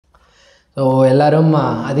So எல்லோரும்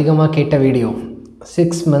அதிகமாக கேட்ட video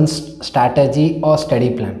 6 months strategy or study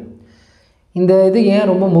plan. இந்த இது ஏன்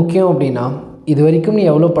ரொம்ப முக்கியம் அப்படின்னா, இது வரைக்கும் நீ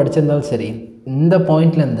எவ்வளோ படிச்சிருந்தாலும் சரி, இந்த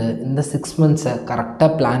பாயிண்ட்லேருந்து இந்த 6 months-ஐ கரெக்டாக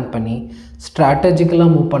பிளான் பண்ணி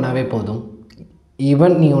ஸ்ட்ராட்டஜிக்கலாக மூவ் பண்ணாவே போதும்.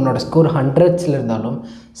 ஈவன் நீ உன்னோட ஸ்கோர் 100s இருந்தாலும்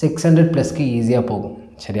 600+க்கு ஈஸியாக போகும்.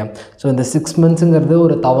 சரியா? ஸோ இந்த 6 months-ங்கிறது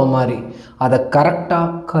ஒரு தவ மாதிரி, அதை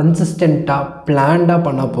கரெக்டாக கன்சிஸ்டண்ட்டாக பிளான்டாக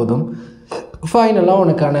பண்ணால் போதும். ஃபைனலாக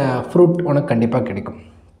உனக்கான ஃப்ரூட் உனக்கு கண்டிப்பாக கிடைக்கும்.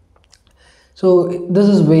 So this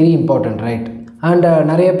is very important, right? And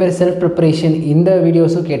நிறைய பேர் செல்ஃப் ப்ரிப்பரேஷன் இந்த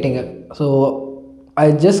வீடியோஸும் கேட்டிங்க. So I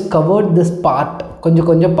just covert this part,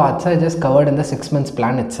 கொஞ்சம் parts I just covered in the 6 months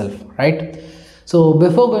plan itself, right? So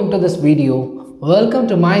before going to this video, welcome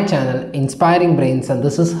to my channel Inspiring Brains, and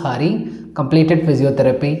this is Hari, completed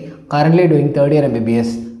physiotherapy, currently doing 3rd year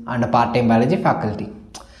MBBS and a part-time biology faculty.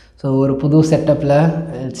 So ஒரு புது செட்டப்பில்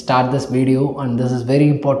start this video, and this is very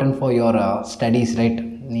important for your studies, right?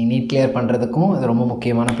 நீ NEET clear பண்ணுறதுக்கும் இது ரொம்ப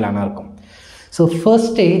முக்கியமான பிளானாக இருக்கும். So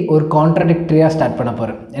ஃபர்ஸ்ட்டே ஒரு கான்ட்ராடிக்டரியாக ஸ்டார்ட் பண்ண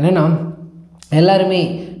போகிறேன். என்னென்னா, எல்லாருமே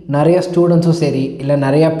நிறைய ஸ்டூடெண்ட்ஸும் சரி, இல்லை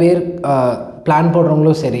நிறையா பேர் பிளான்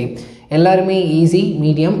போடுறவங்களும் சரி, எல்லாருமே ஈஸி,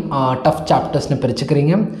 மீடியம், டஃப் சாப்டர்ஸ்னு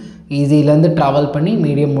பிரிச்சுக்கிறீங்க. ஈஸியிலேருந்து ட்ராவல் பண்ணி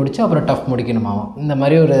மீடியம் முடித்து அப்புறம் டஃப் முடிக்கணுமாவும், இந்த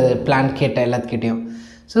மாதிரி ஒரு பிளான் கேட்டேன் எல்லாத்துக்கிட்டேயும்.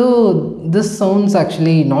 So this sounds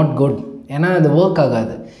actually not good. ஏன்னா அது ஒர்க்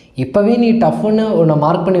ஆகாது. இப்போவே நீ டஃப்னு ஒன்று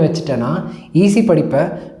மார்க் பண்ணி வச்சுட்டேன்னா ஈஸி படிப்பேன்,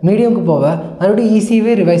 மீடியமுக்கு போவேன், மறுபடியும்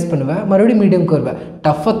ஈஸியாகவே ரிவைஸ் பண்ணுவேன், மறுபடியும் மீடியமுக்கு வருவேன்,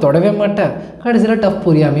 டஃப்பை தொடவே மாட்டேன், கடைசியில் டஃப்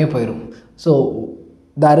புரியாமையே போயிடும். So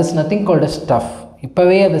there is nothing called as tough.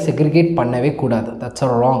 இப்போவே அதை செக்ரிகேட் பண்ணவே கூடாது. That's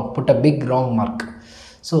a wrong, put a big wrong mark.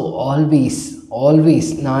 So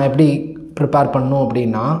always நான் எப்படி ப்ரிப்பேர் பண்ணணும்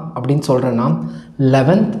அப்படின்னு சொல்கிறேன்னா,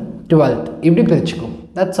 11th 12th இப்படி பிரிச்சுக்கும்.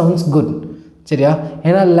 That sounds good. சரியா?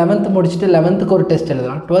 ஏன்னா 11th முடிச்சுட்டு 11th ஒரு டெஸ்ட்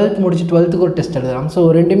எழுதலாம், 12th முடிச்சு 12th ஒரு டெஸ்ட் எழுதலாம். ஸோ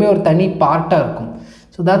ரெண்டுமே ஒரு தனி பார்ட்டாக இருக்கும்.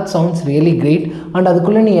 So that sounds really great. And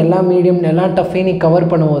அதுக்குள்ளே நீ எல்லா மீடியம் எல்லா டஃப்பையும் நீ கவர்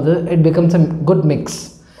பண்ணும்போது it becomes a good mix.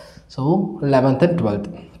 So 11th and 12th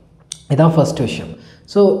இதுதான் ஃபர்ஸ்ட் விஷயம்.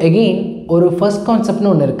 ஸோ எகெயின் ஒரு ஃபர்ஸ்ட்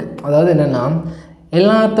கான்செப்ட்னு ஒன்று இருக்குது. அதாவது என்னென்னா,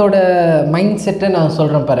 எல்லாத்தோட மைண்ட் செட்டை நான்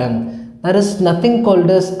சொல்கிறேன் பாருங்க. there is nothing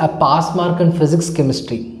called as a pass mark in physics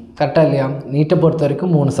chemistry. கரெக்டாக இல்லையா? நீட்டை பொறுத்த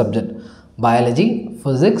வரைக்கும் 3 subject, biology,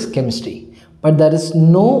 physics, chemistry. But there is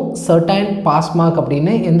no certain pass mark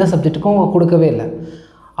அப்படின்னு எந்த சப்ஜெக்ட்டுக்கும் அவங்க கொடுக்கவே இல்லை.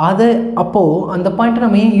 அதை அப்போது அந்த பாயிண்ட்டை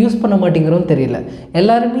நம்ம ஏன் யூஸ் பண்ண மாட்டேங்கிறோன்னு தெரியல.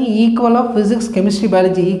 எல்லாருமே ஈக்குவலாக ஃபிசிக்ஸ், கெமிஸ்ட்ரி,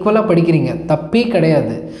 பயாலஜி ஈக்குவலாக படிக்கிறீங்க, தப்பே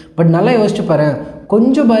கிடையாது. பட் நல்லா யோசிச்சு பாரு,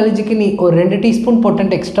 கொஞ்சம் பயாலஜிக்கு நீ ஒரு 2 டீஸ்பூன்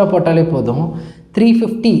பொட்டன்ட் எக்ஸ்ட்ரா போட்டாலே போதும்,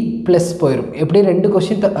 350+ போயிடும். எப்படி 2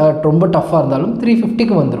 கொஷின் ரொம்ப டஃப்பாக இருந்தாலும்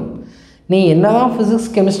 350க்கு வந்துடும். நீ என்ன தான் ஃபிசிக்ஸ்,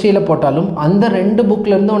 கெமிஸ்ட்ரியில் போட்டாலும் அந்த 2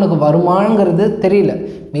 புக்கிலேருந்து உனக்கு வருமானங்கிறது தெரியல.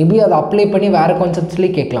 மேபி அதை அப்ளை பண்ணி வேறு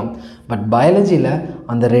கான்செப்ட்ஸ்லேயே கேட்கலாம். பட் பயாலஜியில்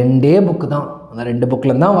அந்த 2 புக்கு தான், அந்த 2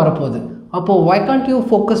 புக்கில் தான் வரப்போகுது. அப்போது why can't you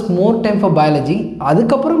focus more time for biology?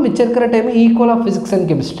 அதுக்கப்புறம் மிச்சம் இருக்கிற டைமை ஈக்குவலாக ஃபிசிக்ஸ் அண்ட்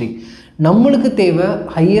கெமிஸ்ட்ரி. நம்மளுக்கு தேவை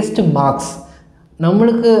ஹையஸ்ட் மார்க்ஸ்.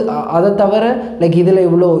 நம்மளுக்கு அதை தவிர லைக் இதில்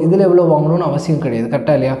எவ்வளோ வாங்கணும்னு அவசியம் கிடையாது.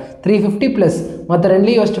 கரெக்டாக இல்லையா? 350+. மற்ற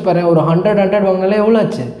 2லேயும் யோசிச்சு பாரு, ஒரு 100 வாங்கினாலே எவ்வளோ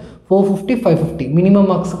ஆச்சு? 450 550 மினிமம்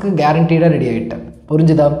மார்க்ஸுக்கு கேரண்டீடாக ரெடி ஆகிட்டேன்.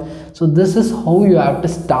 புரிஞ்சுதா? So this is how you have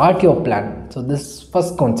to start your plan. So this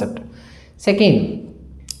first concept. Second,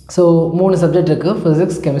 so 3 subject இருக்குது,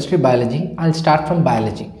 physics, chemistry, biology. I start from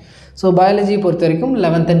biology. So biology பொறுத்த வரைக்கும்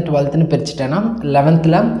 11th and 12th பிரிச்சுட்டேன்னா, 11th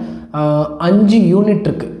 5 unit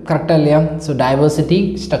இருக்குது. கரெக்டாக இல்லையா? So diversity,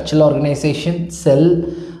 structural organisation, sell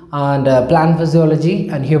and plant physiology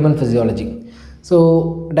and human physiology. So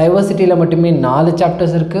டைவர்சிட்டியில் மட்டுமே 4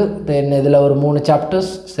 chapters இருக்குது. தென் இதில் ஒரு 3 சாப்டர்ஸ்,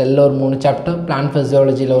 செல்லில் ஒரு 3 சாப்டர், பிளான்ட்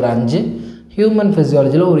ஃபிசியாலஜியில் ஒரு 5, ஹியூமன்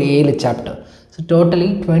ஃபிசியாலஜியில் ஒரு 7 சாப்டர். ஸோ டோட்டலி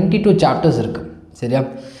 22 சாப்டர்ஸ் இருக்குது. சரியா?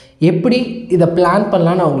 எப்படி இதை பிளான்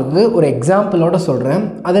பண்ணலான்னு உங்களுக்கு ஒரு எக்ஸாம்பிளோட சொல்கிறேன்.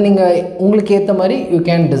 அதை நீங்கள் உங்களுக்கு ஏற்ற மாதிரி யூ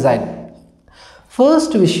கேன் டிசைட்.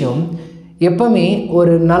 ஃபர்ஸ்ட் விஷயம், எப்போவுமே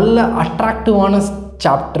ஒரு நல்ல அட்ராக்டிவான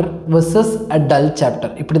சாப்டர் வெர்சஸ் அ டல்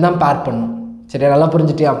சாப்டர் இப்படி தான் பேர் பண்ணணும். சரியா? நல்லா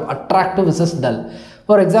புரிஞ்சுட்டியா? Attractive versus dull.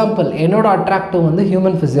 For example, என்னோடய அட்ராக்டிவ் வந்து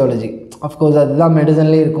ஹியூமன் ஃபிசியாலஜி. அஃப்கோர்ஸ் அதுதான்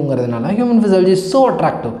மெடிசன்லேயே இருக்குங்கிறதுனால ஹியூமன் ஃபிசியாலஜி ஸோ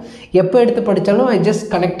அட்ராக்டிவ். எப்போ எடுத்து படித்தாலும் I just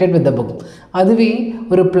connected with the book. அதுவே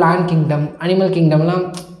ஒரு பிளான்ட் கிங்டம், அனிமல் கிங்டம்லாம்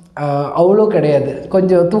அவ்வளோ கிடையாது.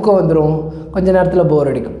 கொஞ்சம் தூக்கம் வந்துடும், கொஞ்சம் நேரத்தில் போர்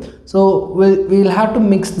அடிக்கும். So we'll have to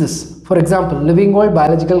mix this. For example, living world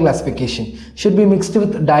biological classification should be mixed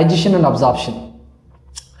with digestion and absorption.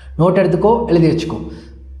 Note எடுத்துக்கோ, எழுதி வச்சுக்கோ.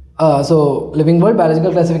 So living world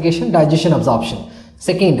biological classification, digestion, absorption.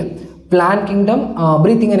 Second, plant kingdom,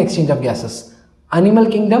 breathing and exchange of gases. Animal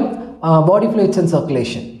kingdom, body fluids and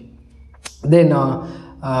circulation. Then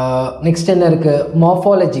next என்ன இருக்குது?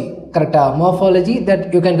 Morphology, correcta. Morphology that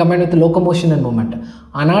you can combine with locomotion and movement.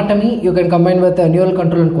 Anatomy you can combine with neural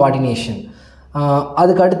control and coordination.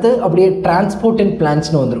 அதுக்கு அடுத்து அப்படியே transport and plants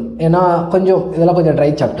னு வந்துரும். ஏன்னா கொஞ்சம் இதெல்லாம் கொஞ்சம்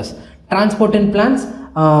dry chapters. Transport and plants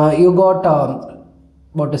you got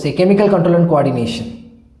what to say, chemical control and coordination.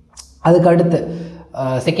 அதுக்கு அடுத்து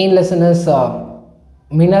second lesson is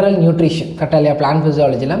mineral nutrition. correct இல்லையா? plant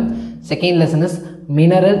physiology ல second lesson is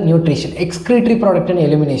mineral nutrition, excretory product and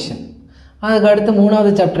elimination. அதுக்கு அடுத்து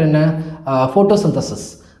மூணாவது chapter என்ன? photosynthesis,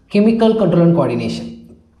 chemical control and coordination.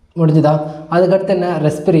 முடிஞ்சுதா? அதுக்கு அடுத்து என்ன?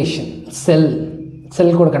 respiration,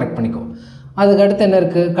 செல் கூட கனெக்ட் பண்ணிக்கோ. அதுக்கு அடுத்து என்ன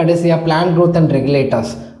இருக்குது? கடைசியாக plant growth and regulators,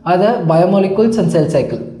 அது biomolecules and cell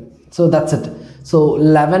cycle. so that's it. so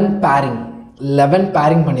 11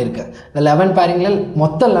 pairing பண்ணியிருக்கு. இந்த 11 பேரிங்கில்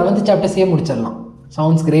மொத்தம் 11th சாப்டர்ஸையே முடிச்சிடலாம்.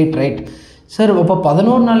 sounds great right? சார் அப்போ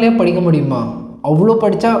 11 நாள்லேயே படிக்க முடியுமா? அவ்வளோ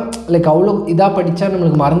படித்தா லைக் அவ்வளோ இதாக படித்தா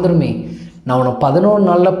நம்மளுக்கு மறந்துடுமே. நான் உன்னை 11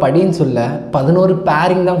 நாளில் படின்னு சொல்ல 11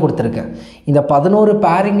 பேரிங் தான் கொடுத்துருக்கேன். இந்த 11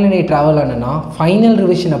 பேரிங்கில் நீ ட்ராவல் ஆனேன்னா ஃபைனல்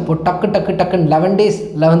ரிவிஷன் அப்போ டக்குன்னு 11 days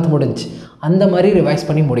 11th முடிஞ்சு அந்த மாதிரி ரிவைஸ்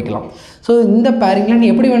பண்ணி முடிக்கலாம். ஸோ இந்த பேரிங்கில் நீ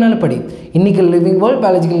எப்படி வேணாலும் படி. இன்றைக்கி லிவிங் வேர்ல்ட்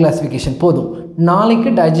பயாலஜிக்கல் கிளாஸிஃபிகேஷன் போதும், நாளைக்கு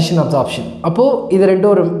டைஜஷன் அப்சார்ப்ஷன், அப்போது இது ரெண்டும்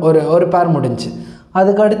ஒரு பேர் முடிஞ்சு.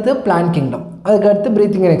 அதுக்கடுத்து பிளான் கிங்டம், அதுக்கடுத்து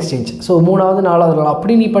ப்ரீத்திங் அண்ட் எக்ஸ்சேஞ்ச். ஸோ 3வது 4வது நாள்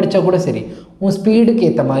அப்படி நீ படித்தா கூட சரி, உன் ஸ்பீடுக்கு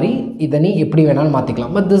ஏற்ற மாதிரி இதை நீ எப்படி வேணாலும்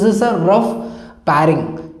மாற்றிக்கலாம். But this is a rough bearing.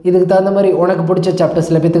 இதுக்கு தகுந்த மாதிரி உனக்கு பிடிச்ச சாப்டர்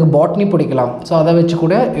சில பேத்துக்கு பாட்னி பிடிக்கலாம். ஸோ அதை வச்சு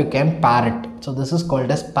கூட யூ கேன் பேர் it. So this is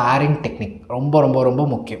called as bearing technique. ரொம்ப ரொம்ப ரொம்ப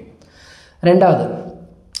முக்கியம். ரெண்டாவது,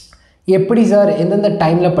 எப்படி சார் எந்தெந்த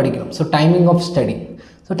டைமில் படிக்கணும்? So timing of study.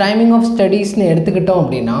 So timing of ஸ்டடீஸ்னு எடுத்துக்கிட்டோம்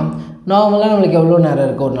அப்படின்னா நார்மலாக நம்மளுக்கு எவ்வளோ நேரம்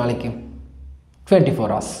இருக்குது ஒரு நாளைக்கு? 24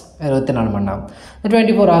 hours, 24 மணி நேரம். இந்த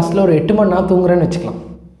 24 ஹவர்ஸில் ஒரு 8 மணி நேரம் தூங்குறேன்னு வச்சுக்கலாம்.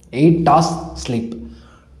 8 hours ஸ்லீப்,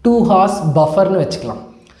 2 hours பஃபர்னு வச்சுக்கலாம்.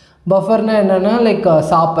 பஃபர்னால் என்னென்னா லைக்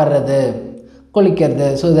சாப்பிட்றது, குளிக்கிறது,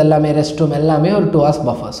 ஸோ இது எல்லாமே ரெஸ்ட் ரூம் எல்லாமே ஒரு 2 hours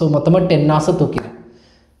பஃபர். ஸோ மொத்தமாக 10 hours தூக்கிறேன்.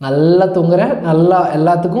 நல்லா தூங்குறேன், நல்லா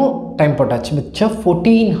எல்லாத்துக்கும் டைம் போட்டாச்சு. மிச்சம்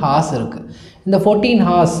 14 hours இருக்குது. இந்த 14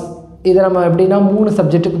 hours இதை நம்ம எப்படின்னா 3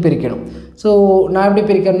 சப்ஜெக்ட்டுக்கு பிரிக்கணும். ஸோ நான் எப்படி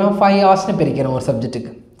பிரிக்கிறேன்னா 5 ஹவர்ஸ்னு பிரிக்கிறேன் ஒரு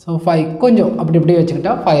சப்ஜெக்ட்டுக்கு. ஸோ 5 கொஞ்சம் அப்படி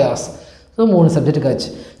வச்சுக்கிட்டா 5 hours. ஸோ 3 சப்ஜெக்ட்டுக்கு ஆச்சு.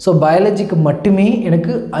 ஸோ பயாலஜிக்கு மட்டுமே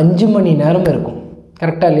எனக்கு 5 மணி நேரம் இருக்கும்.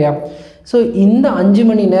 கரெக்டாக இல்லையா? ஸோ இந்த 5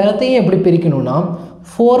 மணி நேரத்தையும் எப்படி பிரிக்கணும்னா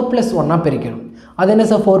 4+1 பிரிக்கணும். அது என்ன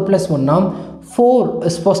sir 4+1? 4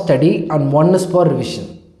 is for study and 1 is for revision.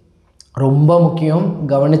 ரொம்ப முக்கியம்,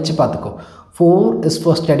 கவனித்து பார்த்துக்கோ. 4 is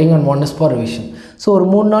for studying and 1 is for revision. So ஒரு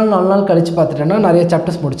 3 நாள் 4 நாள் கழித்து பார்த்துட்டேன்னா நிறைய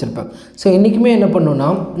சாப்டர்ஸ் முடிச்சிருப்பேன். ஸோ என்றைக்குமே என்ன பண்ணுன்னா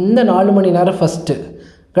இந்த 4 மணி நேரம் ஃபஸ்ட்டு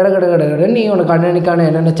கடை நீ உனக்கு அன்னைக்கான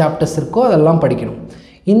என்னென்ன சாப்டர்ஸ் இருக்கோ அதெல்லாம் படிக்கணும்.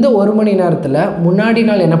 இந்த 1 மணி நேரத்தில் முன்னாடி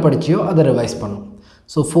நாள் என்ன படிச்சியோ அதை ரிவைஸ் பண்ணும்.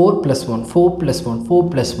 ஸோ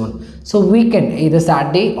 4+1. ஸோ வீக்கெண்ட் இது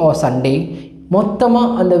சாட்டர்டே ஆர் சண்டே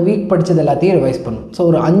மொத்தமாக அந்த வீக் படித்தது எல்லாத்தையும் ரிவைஸ் பண்ணும். ஸோ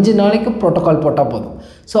ஒரு 5 நாளைக்கு ப்ரோட்டோக்கால் போட்டால் போதும்.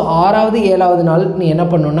 ஸோ 6வது 7வது நாள் நீ என்ன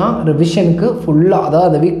பண்ணணுன்னா ரிவிஷனுக்கு ஃபுல்லாக, அதாவது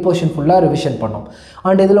அந்த வீக் போர்ஷன் ஃபுல்லாக ரிவிஷன் பண்ணும்.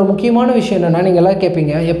 அண்ட் இதில் முக்கியமான விஷயம் என்னென்னா, நீங்கள் எல்லாம்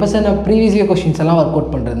கேட்பீங்க எப்போ சார் நான் ப்ரீவியஸ் இயர் கொஷின்ஸ் எல்லாம் ஒர்க்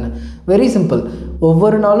அவுட் பண்ணுறதுன்னு. Very simple.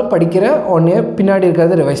 ஒவ்வொரு நாளும் படிக்கிற ஒன்னே பின்னாடி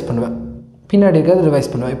இருக்கிறத ரிவைஸ் பண்ணுவேன்.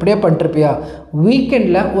 இப்படியே பண்ணிருப்பியா?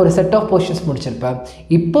 வீக்கெண்டில் ஒரு செட் ஆஃப் போர்ஷன்ஸ் முடிச்சிருப்பேன்.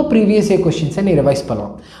 இப்போ ப்ரீவியஸ் இயர் கொஷின்ஸை நீ ரிவைஸ்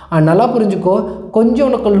பண்ணலாம். நல்லா புரிஞ்சுக்கோ. கொஞ்சம்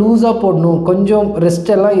உனக்கு லூஸாக போடணும், கொஞ்சம்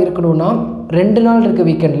ரெஸ்ட் எல்லாம் இருக்கணும்னா 2 நாள் இருக்குது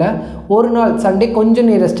வீக்கெண்டில். ஒரு நாள் சண்டே கொஞ்சம்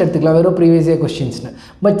நீ ரெஸ்ட் எடுத்துக்கலாம், வெறும் ப்ரீவியஸ் இயர் கொஷின்ஸ்னு.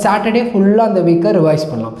 பட் சாட்டர்டே ஃபுல்லாக அந்த வீக்கை ரிவைஸ்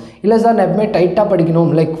பண்ணலாம். இல்லை சார் நான் எப்பவுமே டைட்டாக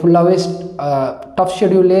படிக்கணும், லைக் ஃபுல்லாகவே டஃப்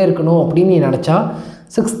ஷெடியூல்லே இருக்கணும் அப்படின்னு நீ நினச்சா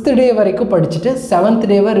 6th டே வரைக்கும் படிச்சுட்டு 7th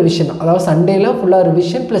டேவை ரிவிஷன், அதாவது சண்டேயில் ஃபுல்லாக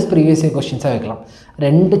ரிவிஷன் ப்ளஸ் ப்ரீவியஸ் இயர் கொஷின்ஸாக வைக்கலாம்.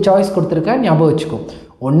 2 சாய்ஸ் கொடுத்துருக்கேன், ஞாபகம் வச்சுக்கோ.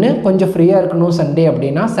 ஒன்று கொஞ்சம் ஃப்ரீயாக இருக்கணும் சண்டே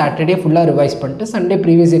அப்படின்னா சாட்டர்டே ஃபுல்லாக ரிவைஸ் பண்ணிட்டு Sunday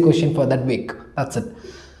previous year question for that week, that's it.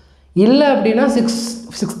 இல்லை அப்படின்னா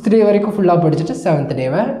 6th டே வரைக்கும் ஃபுல்லாக படிச்சுட்டு 7th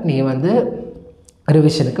டேவை நீ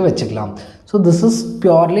ரிவிஷனுக்கு வச்சுக்கலாம். So this is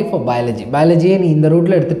purely for பயாலஜியை நீ இந்த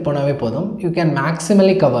ரூட்டில் எடுத்துகிட்டு போனாவே போதும். You can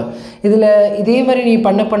மேக்ஸிமலி cover. இதில் இதே மாதிரி நீ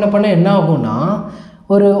பண்ண என்ன ஆகும்னா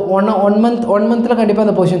ஒரு ஒன் மந்தில் கண்டிப்பாக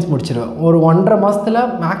அந்த போர்ஷன்ஸ் முடிச்சிடுவேன். ஒரு 1.5 மாதத்தில்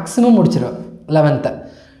மேக்ஸிமம் முடிச்சிடுவேன் 11th.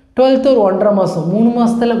 12th ஒரு 1.5 மாதம்,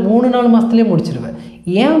 3-4 மாதத்துலேயே முடிச்சிடுவேன்.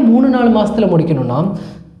 ஏன் 3-4 மாதத்தில் முடிக்கணும்னா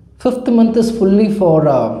 5th month is fully for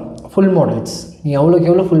full models. நீ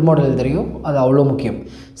எவ்வளோ ஃபுல் மாடல் தெரியும் அது அவ்வளோ முக்கியம்.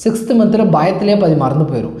 6th monthல் பயத்திலே பாதி மறந்து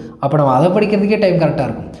போயிடும். அப்போ நம்ம அதை படிக்கிறதுக்கே டைம் கரெக்டாக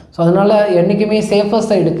இருக்கும். ஸோ அதனால் என்றைக்குமே சேஃபர்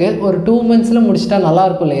சைடுக்கு ஒரு 2 months முடிச்சிட்டா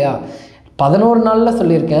நல்லாயிருக்கும் இல்லையா? 11 நாளில்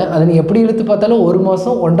சொல்லியிருக்கேன். அதை நீ எப்படி இழுத்து பார்த்தாலும் 1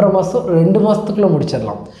 மாதம் 1.5 மாதம் 2 மாதத்துக்குள்ளே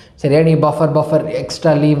முடிச்சிடலாம். சரியா? நீ பஃபர்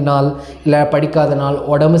எக்ஸ்ட்ரா லீவ் நாள், இல்லை படிக்காத நாள்,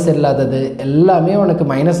 உடம்பு சரியில்லாதது எல்லாமே உனக்கு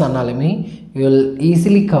மைனஸ் ஆனாலுமே you will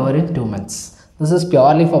easily cover in 2 months. This is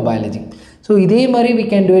purely for biology. So இதே மாதிரி we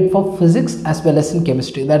can do it for physics as well as in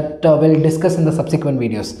chemistry that we'll discuss in the subsequent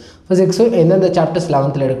videos. Physics எந்தெந்த chapters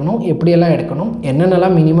 11th எடுக்கணும், எப்படியெல்லாம் எடுக்கணும்,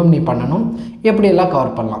 என்னென்னலாம் minimum நீ பண்ணணும், எப்படியெல்லாம்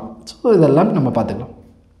கவர் பண்ணலாம், ஸோ இதெல்லாம் நம்ம பார்த்துக்கலாம்.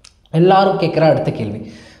 எல்லாரும் கேட்குற அடுத்த கேள்வி,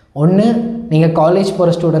 ஒன்று நீங்கள் காலேஜ்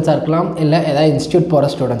போகிற ஸ்டூடெண்ட்ஸாக இருக்கலாம், இல்லை ஏதாவது இன்ஸ்டியூட் போகிற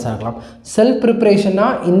ஸ்டூடெண்ட்ஸாக இருக்கலாம். செல்ஃப்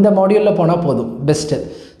ப்ரிப்ரேஷனாக இந்த மாடியூலில் போனால் போதும், பெஸ்ட்டு.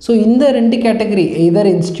 ஸோ இந்த 2 கேட்டகரி எதர்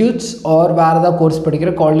இன்ஸ்டியூட்ஸ் ஆர் வேறு ஏதாவது கோர்ஸ்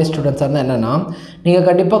படிக்கிற காலேஜ் ஸ்டூடெண்ட்ஸாக இருந்தால் என்னென்னா, நீங்கள்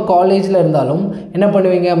கண்டிப்பாக காலேஜில் இருந்தாலும் என்ன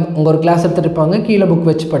பண்ணுவீங்க, உங்கள் ஒரு கிளாஸ் எடுத்துகிட்டு இருப்பாங்க, கீழே புக்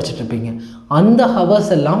வச்சு படிச்சுட்டு இருப்பீங்க. அந்த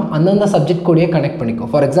ஹவர்ஸ் எல்லாம் அந்தந்த சப்ஜெக்ட் கூடயே கனெக்ட்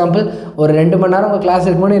பண்ணிக்கும். ஃபார் எக்ஸாம்பிள் ஒரு 2 மணி நேரம் உங்கள் கிளாஸ்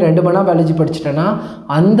இருக்கும்போது நீ 2 மணி நேரம் பயாலஜி படிச்சுட்டேன்னா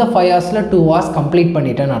அந்த 5 hours 2 hours கம்ப்ளீட்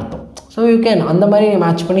பண்ணிட்டேன்னு அர்த்தம். ஸோ யூ கேன் அந்த மாதிரி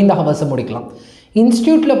மேட்ச் பண்ணி இந்த ஹவர்ஸை முடிக்கலாம்.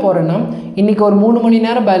 இன்ஸ்டியூட்டில் போகிறேன்னா இன்றைக்கி ஒரு 3 மணி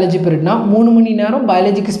நேரம் பயாலஜி பீரியட்னா 3 மணி நேரம்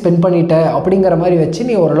பயாலஜிக்கு ஸ்பெண்ட் பண்ணிட்டேன் அப்படிங்கிற மாதிரி வச்சு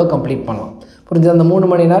நீ ஓரளவு கம்ப்ளீட் பண்ணலாம். புரிஞ்சு? அந்த 3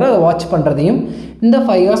 மணி நேரம் அதை வாட்ச் பண்ணுறதையும் இந்த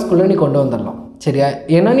 5 hours நீ கொண்டு வந்துடலாம். சரியா?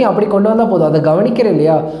 ஏன்னா நீ அப்படி கொண்டு வந்தால் போதும், அதை கவனிக்கிற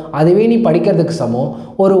இல்லையா, அதுவே நீ படிக்கிறதுக்கு சமம்.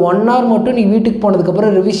 ஒரு 1 hour மட்டும் நீ வீட்டுக்கு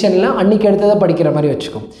போனதுக்கப்புறம் ரிவிஷனில் அன்றைக்கி எடுத்ததை படிக்கிற மாதிரி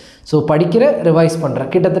வச்சுக்கும். ஸோ படிக்கிற ரிவைஸ் பண்ணுற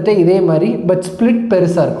கிட்டத்தட்ட இதே மாதிரி, பட் ஸ்ப்ளிட்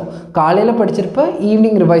பெருசாக இருக்கும். காலையில் படிச்சிருப்ப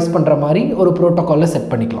ஈவினிங் ரிவைஸ் பண்ணுற மாதிரி ஒரு ப்ரோட்டோக்காலில்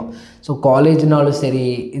செட் பண்ணிக்கலாம். ஸோ காலேஜ்னாலும் சரி,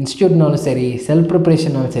 இன்ஸ்டியூட்னாலும் சரி, செல்ஃப்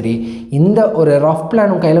ப்ரிப்ரேஷனாலும் சரி, இந்த ஒரு ரஃப்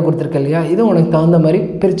பிளான் உன் கையில் கொடுத்துருக்க இல்லையா, இது உனக்கு தகுந்த மாதிரி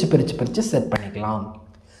பிரித்து செட் பண்ணிக்கலாம்.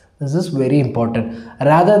 This is very important.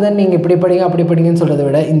 Rather தென் நீங்கள் இப்படி படிங்க அப்படி படிங்கன்னு சொல்கிறத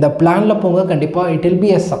விட இந்த பிளானில் போங்க, கண்டிப்பாக it will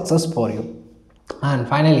be a success for you. And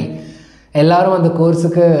finally எல்லோரும் அந்த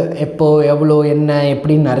கோர்ஸுக்கு எப்போ, எவ்வளோ, என்ன,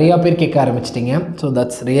 எப்படின்னு நிறையா பேர் கேட்க ஆரம்பிச்சிட்டிங்க. So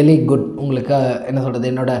that's really good. உங்களுக்கு என்ன சொல்கிறது,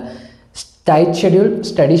 என்னோடய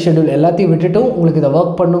ஸ்டடி ஷெட்யூல் எல்லாத்தையும் விட்டுட்டும் உங்களுக்கு இதை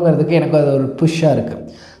ஒர்க் பண்ணுங்கிறதுக்கு எனக்கு அது ஒரு புஷ்ஷாக இருக்குது.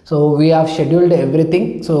 So we have scheduled every thing.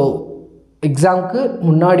 So எக்ஸாமுக்கு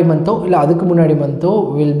முன்னாடி மந்த்தோ இல்லை அதுக்கு முன்னாடி மந்த்தோ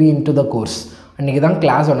will be in to the course. அன்றைக்கி தான்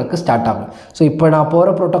கிளாஸ் உனக்கு ஸ்டார்ட் ஆகும். ஸோ இப்போ நான்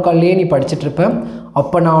போகிற ப்ரோட்டோக்கால்லையே நீ படிச்சுட்ருப்பேன்.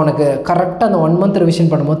 அப்போ நான் உனக்கு கரெக்டாக அந்த 1 month ரிவிஷன்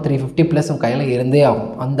பண்ணும்போது 350+ உன் கையில் இருந்தே ஆகும்.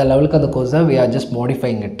 அந்த லெவலுக்கு அந்த கோர்ஸை we are just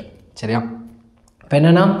modifying it. சரியா? இப்போ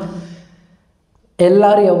என்னென்னா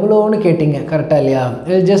எல்லோரும் எவ்வளோன்னு கேட்டிங்க, கரெக்டாக இல்லையா?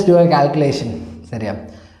 இல் ஜஸ்ட் டூ அ கால்குலேஷன். சரியா?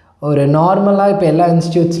 ஒரு நார்மலாக இப்போ எல்லா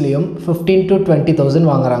இன்ஸ்டியூட்ஸ்லேயும் 15,000 to 20,000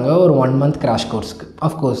 வாங்குறாங்க ஒரு 1 month கிராஷ் கோர்ஸுக்கு.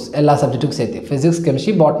 அஃப்கோர்ஸ் எல்லா சப்ஜெக்ட்டுக்கும் சேர்த்து, ஃபிசிக்ஸ்,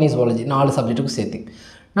 கெமிஸ்ட்ரி, பாட்னி, ஜுவாலஜி 4 சப்ஜெக்ட்டுக்கும் சேர்த்து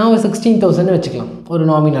நான் ஒரு 16,000 வச்சுக்கலாம். ஒரு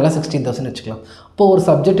நாமினலாக 16,000 வச்சுக்கலாம். அப்போது ஒரு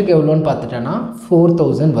சப்ஜெக்ட்டுக்கு எவ்வளோன்னு பார்த்துட்டேன்னா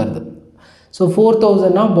 4,000 வருது. ஸோ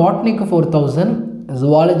 4,000னா பாட்னிக்கு 4,000,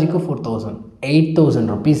 ஜுவாலஜிக்கு 4,000, 8,000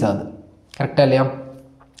 rupees ஆகுது. கரெக்டாக இல்லையா?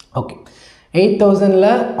 ஓகே, 8,000ல்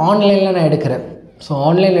ஆன்லைனில் நான் எடுக்கிறேன். ஸோ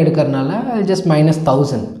ஆன்லைன் எடுக்கிறதுனால ஜஸ்ட்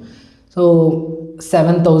 -1,000. ஸோ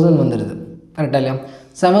 7,000 வந்துடுது. கரெக்டாக இல்லையா?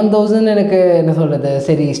 7,000 எனக்கு என்ன சொல்கிறது,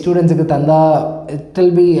 சரி ஸ்டூடெண்ட்ஸுக்கு தந்தால் it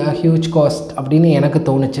will be a huge cost அப்படின்னு எனக்கு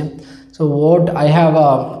தோணுச்சு. So what I have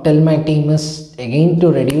tell my team is again to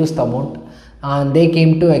reduce the amount and they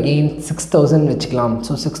came to again 6,000 வச்சுக்கலாம்.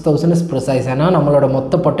 So 6,000 is precise. ஏன்னா நம்மளோட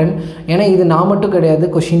மொத்த பொட்டன், ஏன்னா இது நான் மட்டும் கிடையாது,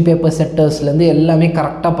 கொஷின் பேப்பர் செட்டர்ஸ்லேருந்து எல்லாமே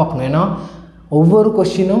கரெக்டாக பார்க்கணும். ஏன்னா ஒவ்வொரு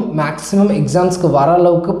கொஷினும் மேக்ஸிமம் எக்ஸாம்ஸ்க்கு வர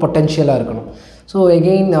அளவுக்கு பொட்டென்ஷியலாக இருக்கணும். ஸோ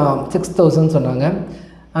அகெயின் 6,000 சொன்னாங்க.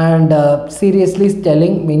 And seriously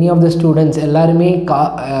telling many of the students எல்லாருமே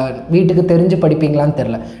வீட்டுக்கு தெரிஞ்சு படிப்பீங்களான்னு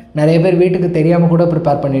தெரில. நிறைய பேர் வீட்டுக்கு தெரியாமல் கூட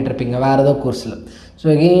ப்ரிப்பேர் பண்ணிகிட்ருப்பீங்க வேறு ஏதோ கோர்ஸில். ஸோ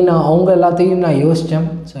எகெயின் அவங்க எல்லாத்தையும் நான் யோசித்தேன்.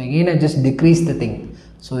 So again I just degrees the thing.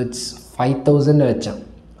 So it's 5,000 வச்சேன்.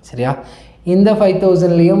 சரியா? இந்த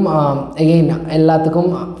 5,000லேயும் எகெயின் எல்லாத்துக்கும்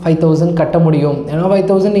 5,000 கட்ட முடியும். ஏன்னா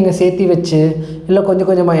 5,000 நீங்கள் சேர்த்து வச்சு இல்லை கொஞ்சம்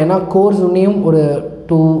கொஞ்சமாக, ஏன்னா கோர்ஸ் இன்னையும் ஒரு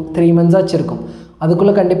 2-3 months ஆச்சு இருக்கும்.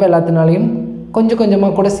 அதுக்குள்ளே கண்டிப்பாக எல்லாத்தினாலையும் கொஞ்சம்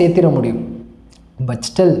கொஞ்சமாக கூட சேர்த்திட முடியும். பட்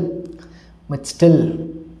ஸ்டில்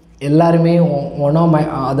எல்லாருமே one of my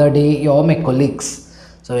other day you are my colleagues.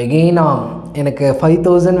 So again எனக்கு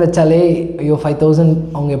 5,000 வச்சாலே ஐயோ 5,000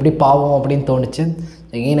 அவங்க எப்படி பாவம் அப்படின்னு தோணுச்சு.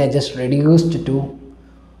 Again I just reduced to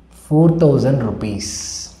 4,000 rupees.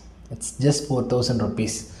 It's just 4,000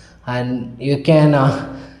 rupees. And you can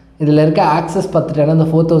இதில் இருக்க ஆக்சஸ் பார்த்துட்டேன்னா அந்த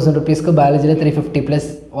 4,000 rupeesக்கு பயாலஜியில் 350+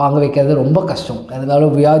 வாங்க வைக்கிறது ரொம்ப கஷ்டம்.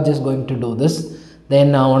 இருந்தாலும் we are just going to do this.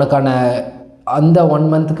 தென் உனக்கான அந்த 1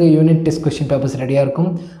 monthக்கு யூனிட் டெஸ்ட் கொஷின் பேப்பர்ஸ் ரெடியாக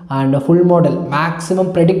இருக்கும். And full model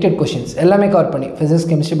maximum predicted questions எல்லாமே கவர் பண்ணி, ஃபிசிக்ஸ்,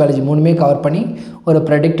 கெமிஸ்ட்ரி, பயாலஜி 3மே கவர் பண்ணி ஒரு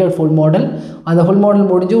ப்ரெடிக்டட் ஃபுல் மாடல். அந்த ஃபுல் மாடல்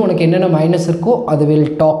முடிஞ்சு உனக்கு என்னென்ன மைனஸ் இருக்கோ அது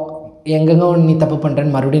வில் டாக், எங்கெங்கே நீ தப்பு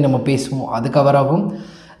பண்ணுறேன்னு மறுபடியும் நம்ம பேசுவோம், அது கவர் ஆகும்.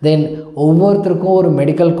 தென் ஒவ்வொருத்தருக்கும் ஒரு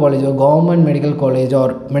medical காலேஜோ government medical college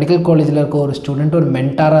or medical காலேஜில் இருக்க ஒரு ஸ்டூடெண்ட் ஒரு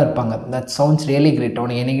மென்டாராக இருப்பாங்க. That sounds really great.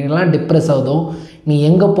 உனக்கு என்னைக்கெல்லாம் டிப்ரெஸ் ஆகுதோ, நீ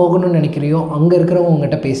எங்கே போகணும்னு நினைக்கிறியோ அங்கே இருக்கிறவங்க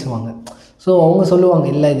உங்கள்கிட்ட பேசுவாங்க. ஸோ அவங்க சொல்லுவாங்க,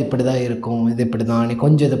 இல்லை இது இப்படி தான் இருக்கும், இது இப்படி தான், நீ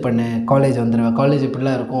கொஞ்சம் இது பண்ணு, காலேஜ் வந்துடுவேன், காலேஜ்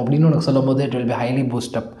இப்படிலாம் இருக்கும் அப்படின்னு உனக்கு சொல்லும் போது it will be highly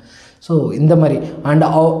boost up. So இந்த மாதிரி அண்ட்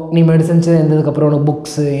நீ மெடிசன்ஸ் இருந்ததுக்கப்புறம் உனக்கு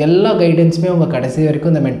புக்ஸு எல்லா கைடன்ஸுமே அவங்க கடைசி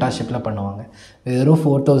வரைக்கும் இந்த மென்டார்ஷிப்பில் பண்ணுவாங்க. வெறும்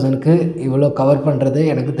 4000க்கு இவ்வளோ கவர் பண்ணுறது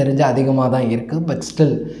எனக்கு தெரிஞ்ச அதிகமாக தான் இருக்குது. But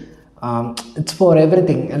still it's for every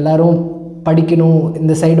thing. எல்லோரும் படிக்கணும்,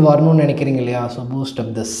 இந்த சைடு வரணும்னு நினைக்கிறீங்க இல்லையா? So boost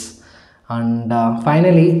up this. And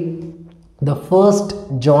finally the first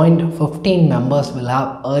joined 15 members will have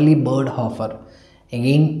early bird offer.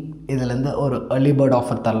 Again இதுலேருந்து ஒரு early bird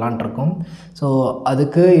offer தரலான்ட்டு இருக்கும். ஸோ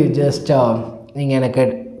அதுக்கு ஜஸ்ட் நீங்கள் எனக்கு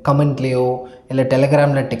கமெண்ட்லேயோ இல்லை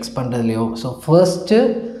டெலிகிராமில் text பண்ணுறதுலையோ, so first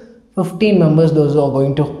 15 members, those who are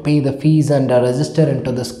going to pay the fees and register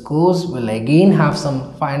into this course will again have some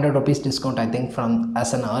 500 rupees discount, I think, from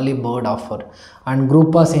as an early bird offer. And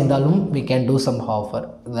group-ஆ சேர்ந்தாலும் we can do some offer.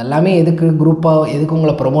 இதெல்லாமே எதுக்கு குரூப்பாக எதுக்கு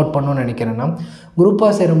உங்களை promote பண்ணணும்னு நினைக்கிறேன்னா,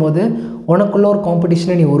 குரூப்பாக சேரும்போது உனக்குள்ள ஒரு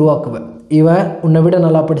காம்படிஷனை நீ உருவாக்குவேன். இவன் உன்னை விட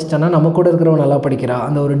நல்லா படிச்சிட்டானா நம்ம கூட இருக்கிறவன் நல்லா படிக்கிறா,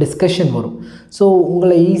 அந்த ஒரு டிஸ்கஷன் வரும். ஸோ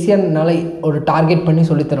உங்களை ஈஸியாக என்னால் ஒரு டார்கெட் பண்ணி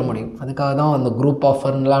சொல்லித்தர முடியும். அதுக்காக தான் அந்த குரூப்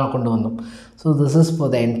ஆஃபர்லாம் கொண்டு வந்தோம். So this is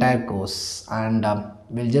for the entire course and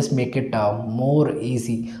will just make it more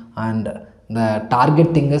easy. And இந்த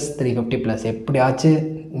டார்கெட் திங் இஸ் 350+. எப்படியாச்சும்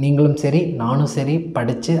நீங்களும் சரி நானும் சரி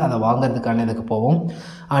படித்து அதை வாங்கிறதுக்கான இதுக்கு போவோம்.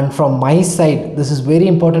 And from my side, this is very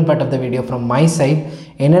important part of the video. From my side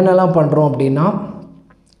என்னென்னலாம் பண்ணுறோம் அப்படின்னா,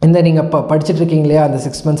 இந்த நீங்கள் இப்போ படிச்சுட்ருக்கீங்க இல்லையா அந்த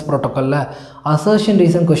 6 months ப்ரோட்டோக்காலில் அசர்ஷன்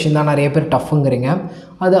ரீசன் கொஷின் தான் நிறைய பேர் டஃப்புங்கிறீங்க.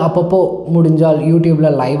 அது அப்பப்போ முடிஞ்சால்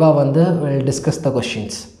யூடியூப்பில் லைவாக வந்து will discuss the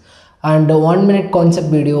questions. And 1 minute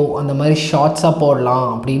concept video அந்த மாதிரி ஷார்ட்ஸாக போடலாம்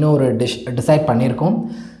அப்படின்னு ஒரு டிசைட் பண்ணியிருக்கோம்.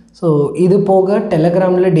 ஸோ இது போக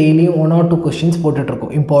டெலிகிராமில் டெய்லியும் 1 or 2 கொஷின்ஸ்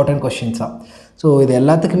போட்டுட்ருக்கோம், இம்பார்ட்டன்ட் கொஷின்ஸாக. ஸோ இது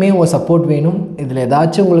எல்லாத்துக்குமே உங்கள் சப்போர்ட் வேணும். இதில்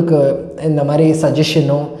ஏதாச்சும் உங்களுக்கு இந்த மாதிரி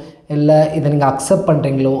சஜஷனோ இல்லை இதை நீங்கள் அக்செப்ட்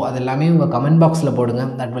பண்ணுறீங்களோ அது எல்லாமே உங்கள் கமெண்ட் பாக்ஸில் போடுங்க.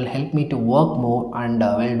 That will help me to work more and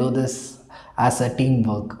will do this as a team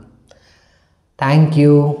work.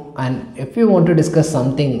 Thank you. And if you want to discuss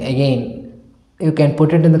something again, you can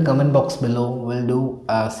put it in the comment box below. We'll do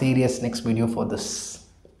a serious next video for this.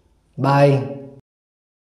 Bye.